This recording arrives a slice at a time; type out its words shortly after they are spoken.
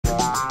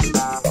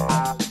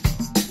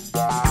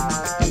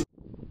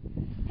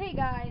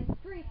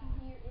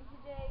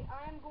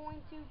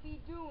to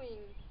be doing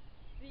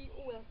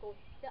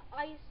the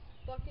ice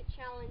bucket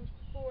challenge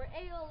for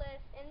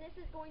ALS, and this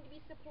is going to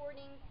be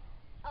supporting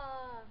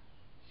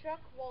Chuck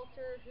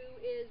Walter, who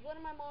is one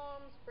of my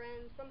mom's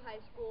friends from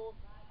high school,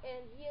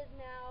 and he has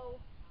now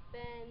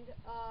been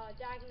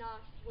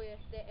diagnosed with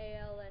the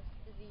ALS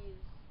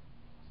disease.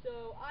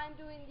 So I'm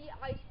doing the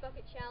ice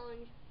bucket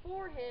challenge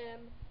for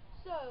him.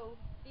 So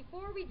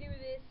before we do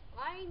this,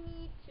 I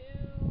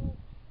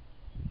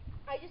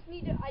just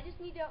need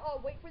to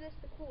wait for this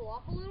to cool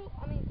off a little.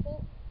 I mean,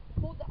 cold.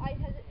 The ice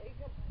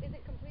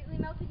isn't completely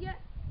melted yet.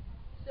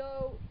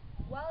 So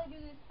while I do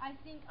this, I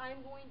think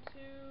I'm going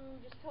to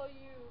just tell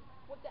you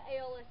what the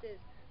ALS is.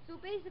 So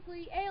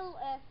basically,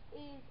 ALS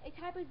is a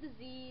type of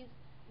disease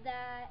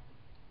that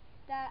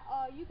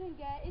you can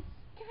get.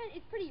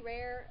 It's pretty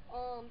rare.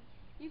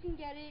 You can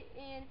get it,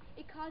 and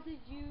it causes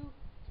you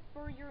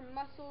for your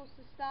muscles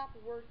to stop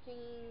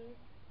working,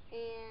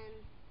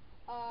 and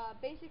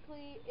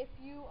basically, if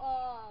you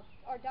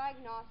are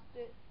diagnosed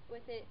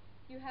with it,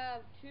 you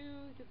have 2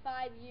 to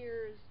 5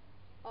 years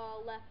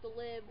left to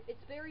live.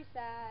 It's very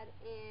sad,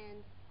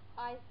 and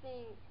I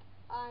think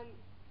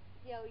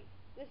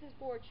this is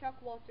for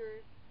Chuck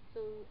Walter.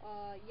 So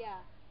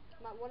yeah,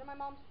 one of my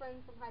mom's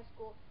friends from high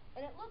school,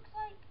 and it looks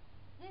like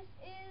this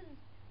is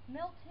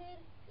melted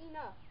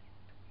enough.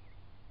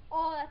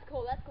 Oh, that's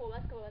cool. That's cool.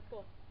 That's cool. That's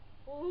cool.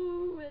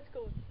 Ooh, that's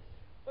cool.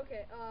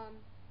 Okay,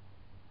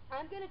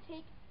 I'm gonna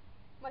take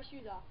my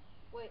shoes off.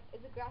 Wait,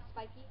 is the grass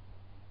spiky?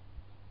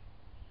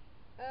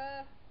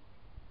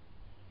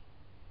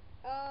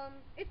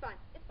 It's fine.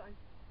 It's fine.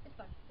 It's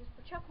fine. This is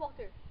for Chuck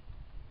Walter.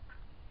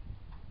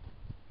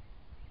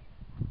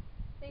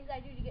 Things I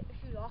do to get the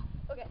shoes off.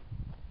 Okay.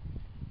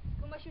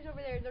 Put my shoes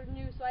over there. They're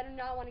new, so I do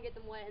not want to get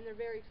them wet, and they're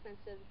very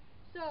expensive.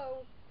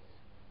 So,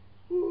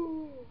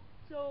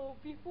 so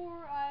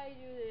before I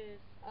do this,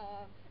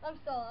 I'm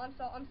sorry.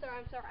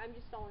 I'm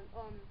just stalling.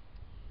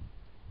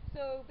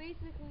 So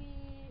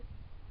basically,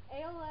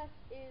 ALS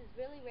is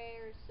really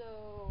rare.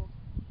 So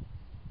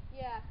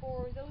yeah,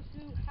 for those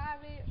who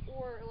have it,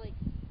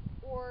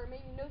 or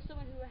maybe know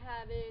someone who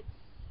have it,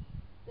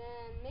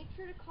 then make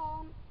sure to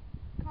comment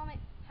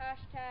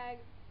hashtag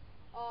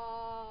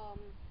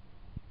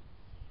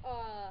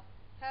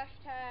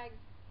hashtag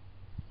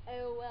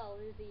AOL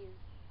disease.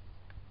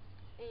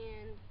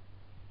 And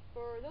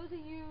for those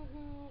of you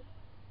who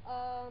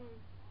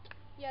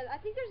yeah, I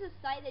think there's a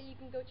site that you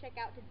can go check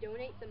out to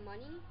donate some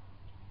money.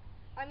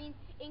 I mean,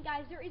 and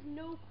guys, there is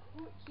no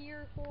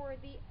cure for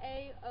the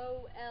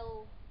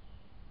AOL.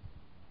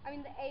 I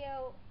mean the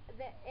AL,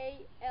 the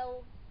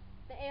AL,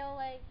 the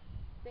ALA,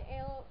 the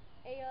AL.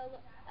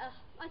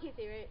 I can't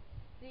say it right.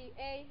 The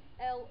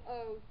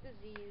ALO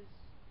disease,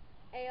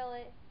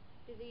 ALA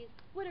disease,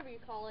 whatever you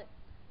call it.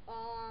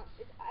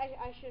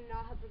 I should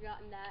not have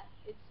forgotten that.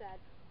 It's sad.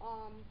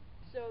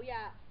 So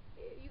yeah,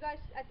 you guys.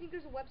 I think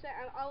there's a website.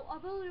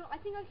 I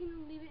think I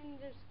can leave it in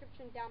the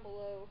description down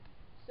below.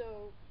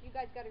 So you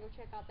guys gotta go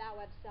check out that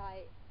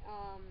website.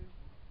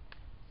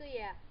 So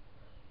yeah.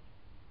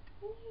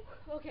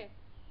 Okay.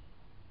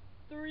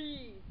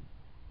 3,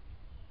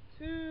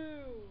 2,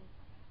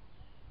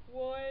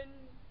 1.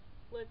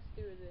 Let's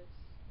do this.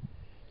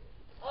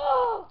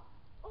 Oh!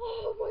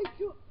 Oh my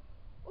god!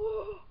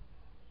 Oh!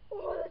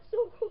 Oh, that's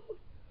so cold!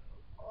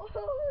 Oh,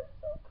 that's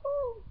so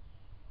cold!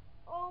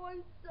 Oh,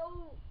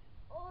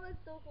 Oh,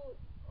 that's so cold!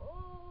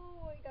 Oh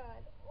my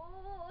god!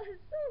 Oh,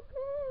 that's so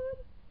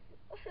cold!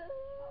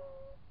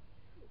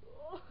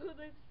 Oh,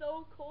 that's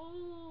so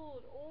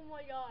cold! Oh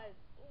my god!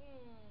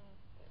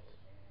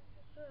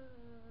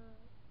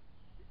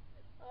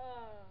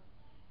 Uh.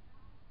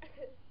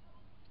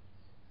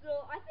 So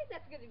I think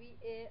that's gonna be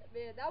it,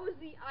 man. That was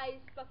the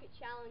ice bucket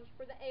challenge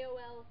for the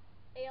AOL,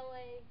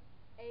 ALA,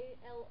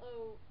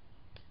 ALO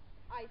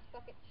ice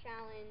bucket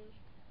challenge.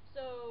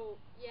 So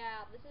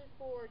yeah, this is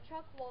for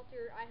Chuck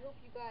Walter. I hope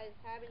you guys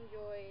have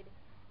enjoyed,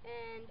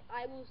 and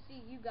I will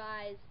see you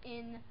guys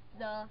in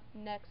the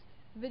next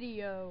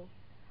video.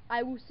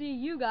 I will see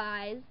you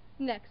guys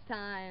next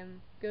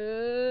time.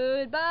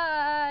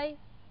 Goodbye.